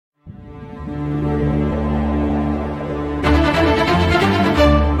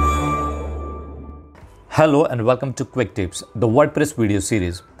Hello and welcome to Quick Tips, the WordPress video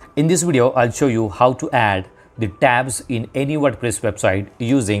series. In this video, I'll show you how to add the tabs in any WordPress website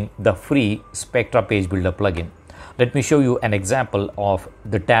using the free Spectra page builder plugin. Let me show you an example of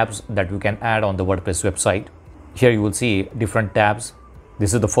the tabs that you can add on the WordPress website. Here you will see different tabs.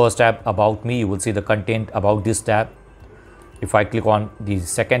 This is the first tab, About Me. You will see the content about this tab. If I click on the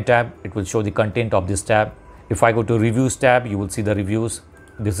second tab, it will show the content of this tab. If I go to Reviews tab, you will see the reviews.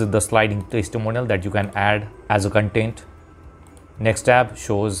 This is the sliding testimonial that you can add as a content. Next tab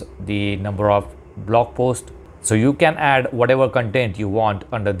shows the number of blog posts. So you can add whatever content you want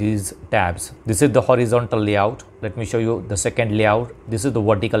under these tabs. This is the horizontal layout. Let me show you the second layout. This is the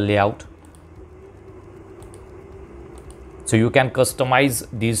vertical layout. So you can customize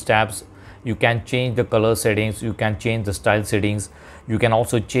these tabs. You can change the color settings. You can change the style settings. You can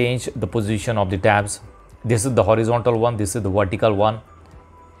also change the position of the tabs. This is the horizontal one. This is the vertical one.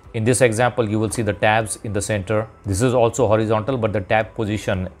 In this example, you will see the tabs in the center. This is also horizontal, but the tab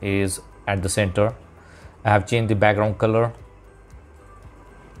position is at the center. I have changed the background color.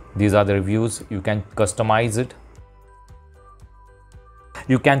 These are the reviews. You can customize it.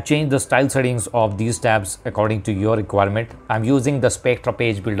 You can change the style settings of these tabs according to your requirement. I'm using the Spectra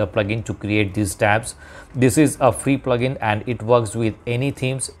page builder plugin to create these tabs. This is a free plugin and it works with any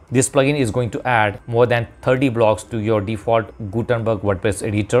themes. This plugin is going to add more than 30 blocks to your default Gutenberg WordPress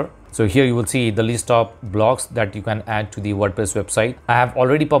editor. So here you will see the list of blocks that you can add to the WordPress website. I have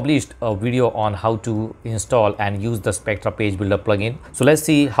already published a video on how to install and use the Spectra page builder plugin. So let's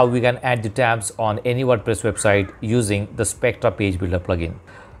see how we can add the tabs on any WordPress website using the Spectra page builder plugin.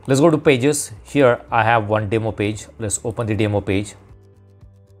 Let's go to pages. Here I have one demo page. Let's open the demo page.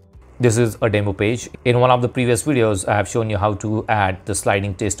 This is a demo page. In one of the previous videos, I have shown you how to add the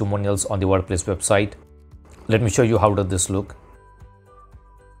sliding testimonials on the WordPress website. Let me show you how does this look.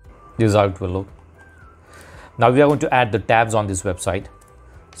 This is how it will look. Now we are going to add the tabs on this website.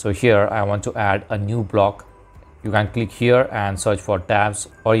 So here I want to add a new block. You can click here and search for tabs,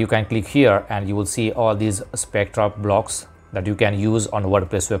 or you can click here and you will see all these Spectra blocks that you can use on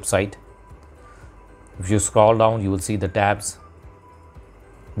WordPress website. If you scroll down, you will see the tabs.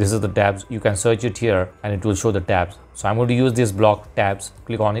 This is the tabs. You can search it here and it will show the tabs. So I'm going to use this block tabs.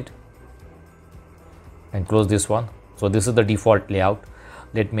 Click on it and close this one. So this is the default layout.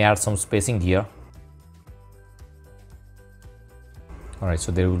 Let me add some spacing here. All right, so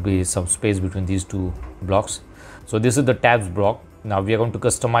there will be some space between these two blocks. So this is the tabs block. Now we are going to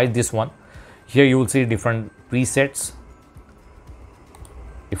customize this one. Here you will see different presets.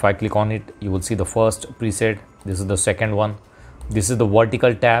 If I click on it, you will see the first preset. This is the second one. This is the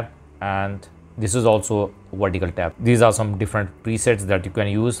vertical tab, and this is also vertical tab. These are some different presets that you can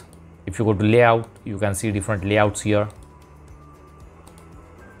use. If you go to layout, you can see different layouts here.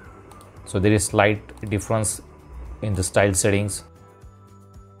 So there is slight difference in the style settings.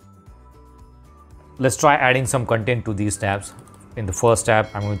 Let's try adding some content to these tabs. In the first tab,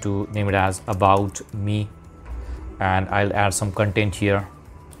 I'm going to name it as About Me, and I'll add some content here.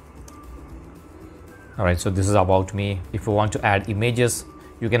 All right, so this is About Me. If you want to add images,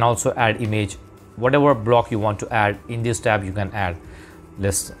 you can also add image. Whatever block you want to add in this tab, you can add.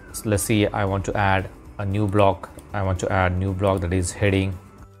 Let's see, I want to add a new block. I want to add new block that is heading.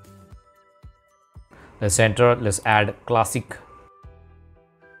 Let's enter. Let's add classic.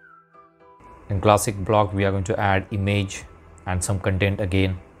 In classic block, we are going to add image and some content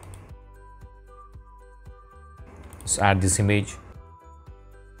again. Let's add this image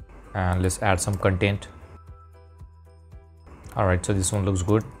and let's add some content. All right, so this one looks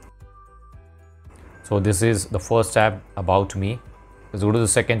good. So this is the first tab, About Me. Let's go to the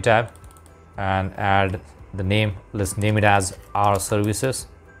second tab and add the name. Let's name it as Our Services.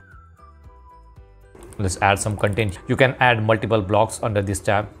 Let's add some content. You can add multiple blocks under this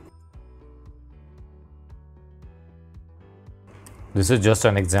tab. This is just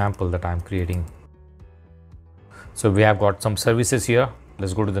an example that I'm creating. So we have got some services here.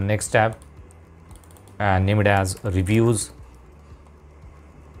 Let's go to the next tab and name it as Reviews.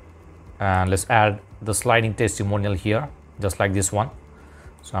 And let's add the sliding testimonial here, just like this one.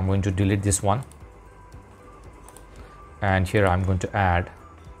 So I'm going to delete this one. And here I'm going to add,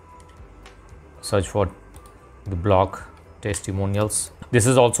 search for the block testimonials. This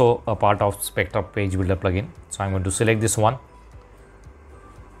is also a part of Spectra page builder plugin. So I'm going to select this one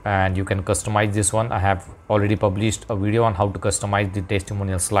and you can customize this one. I have already published a video on how to customize the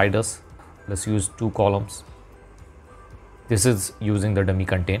testimonial sliders. Let's use 2 columns. This is using the dummy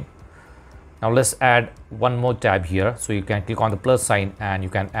content. Now let's add one more tab here. So you can click on the plus sign and you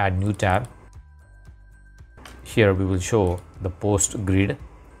can add new tab. Here we will show the post grid.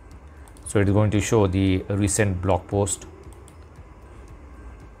 So it is going to show the recent blog post.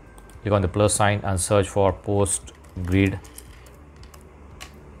 Click on the plus sign and search for post grid.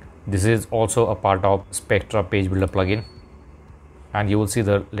 This is also a part of Spectra page builder plugin, and you will see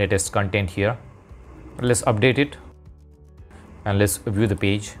the latest content here. Let's update it and let's view the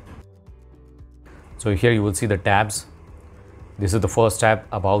page. So here you will see the tabs. This is the first tab,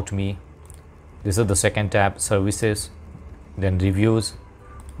 about me. This is the second tab, services, then reviews,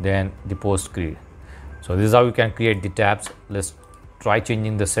 then the post grid. So this is how you can create the tabs. Let's try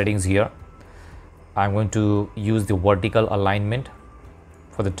changing the settings here. I'm going to use the vertical alignment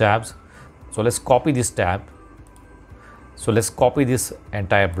for the tabs. So let's copy this tab. So let's copy this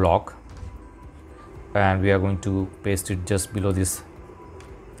entire block and we are going to paste it just below this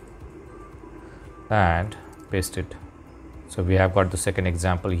and paste it. So we have got the second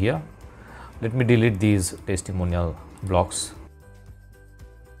example here. Let me delete these testimonial blocks.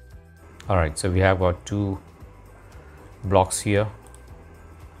 All right, so we have got two blocks here,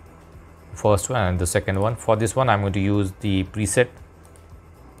 first one and the second one. For this one I'm going to use the preset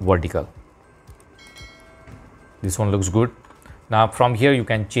vertical. This one looks good. Now from here you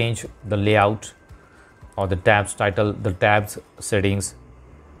can change the layout or the tabs title, the tabs settings.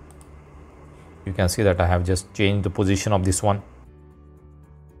 You can see that I have just changed the position of this one.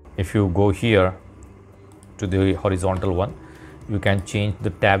 If you go here to the horizontal one, you can change the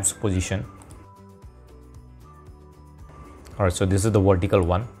tabs position. All right, so this is the vertical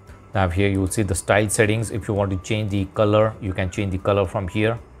one. Now here you will see the style settings. If you want to change the color, you can change the color from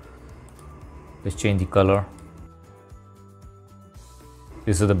here. Let's change the color.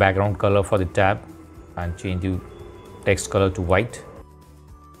 This is the background color for the tab, and change the text color to white.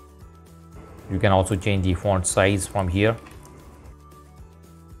 You can also change the font size from here.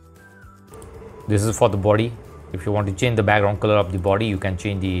 This is for the body. If you want to change the background color of the body, you can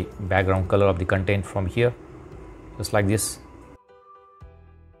change the background color of the content from here, just like this.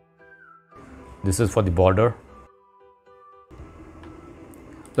 This is for the border.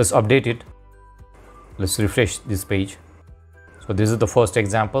 Let's update it. Let's refresh this page. So this is the first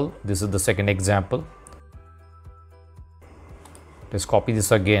example. This is the second example. Let's copy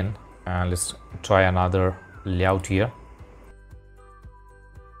this again and let's try another layout here.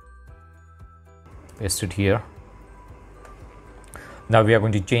 Paste it here. Now we are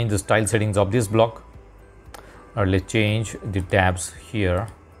going to change the style settings of this block. Or let's change the tabs here.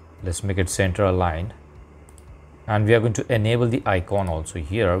 Let's make it center aligned. And we are going to enable the icon also.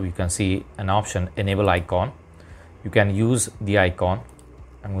 Here we can see an option, enable icon. You can use the icon.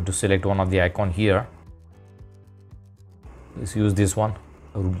 I'm going to select one of the icon here. Let's use this one,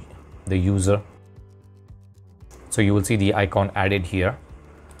 the user. So you will see the icon added here.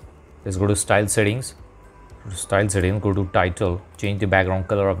 Let's go to style settings. Style settings, go to title, change the background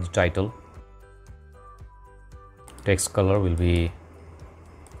color of the title. Text color will be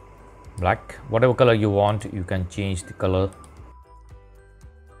black. Whatever color you want, you can change the color.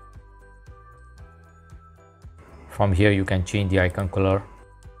 From here you can change the icon color.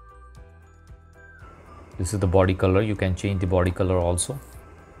 This is the body color. You can change the body color also.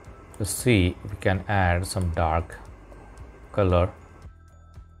 Let's see if we can add some dark color,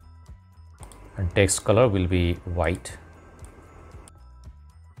 and text color will be white.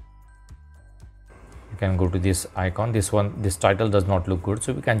 You can go to this icon. This one, this title does not look good,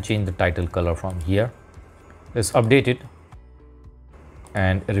 so we can change the title color from here. Let's update it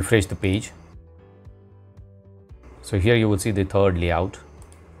and refresh the page. So here you will see the third layout,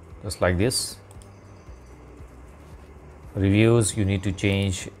 just like this. Reviews, you need to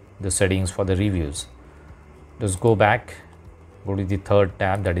change the settings for the reviews. Let's go back, go to the third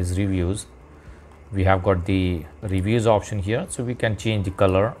tab, that is reviews. We have got the reviews option here, so we can change the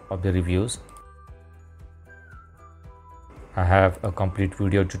color of the reviews. I have a complete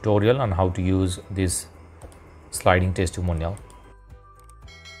video tutorial on how to use this sliding testimonial.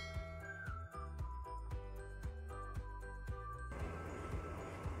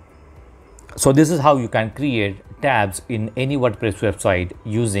 So this is how you can create tabs in any WordPress website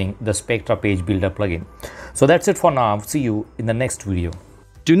using the Spectra page builder plugin. So that's it for now. See you in the next video.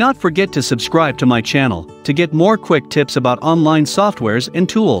 Do not forget to subscribe to my channel to get more quick tips about online softwares and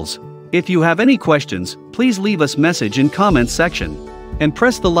tools. If you have any questions, please leave us message in comments section. And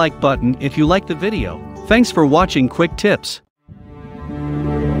press the like button if you like the video. Thanks for watching Quick Tips.